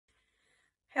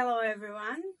Hello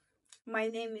everyone, my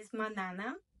name is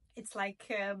Manana. It's like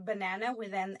a banana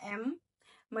with an M.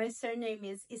 My surname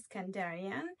is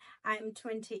Искандарян. I'm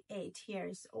 28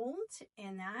 years old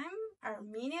and I'm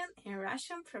Armenian and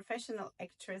Russian professional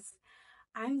actress.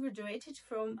 I'm graduated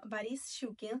from Boris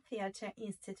Shukin Theatre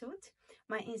Institute,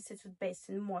 my institute based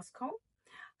in Moscow.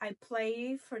 I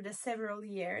play for the several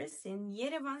years in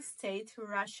Yerevan State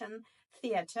Russian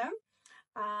Theatre.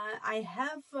 I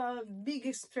have a big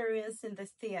experience in the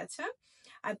theater.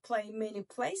 I play many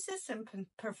places and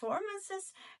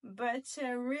performances, but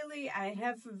really I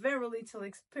have very little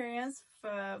experience,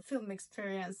 film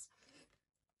experience.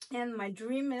 And my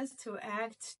dream is to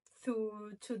act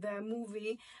to the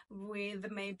movie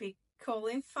with maybe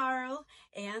Colin Farrell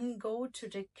and go to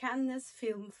the Cannes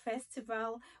Film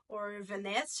Festival or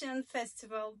Venetian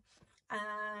Festival.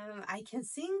 I can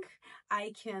sing,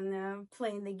 I can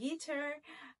play the guitar,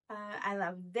 I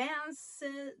love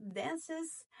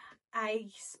dances, I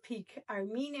speak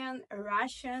Armenian,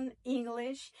 Russian,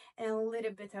 English, and a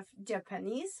little bit of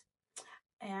Japanese.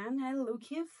 And I'm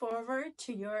looking forward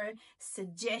to your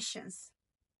suggestions.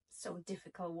 So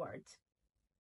difficult word.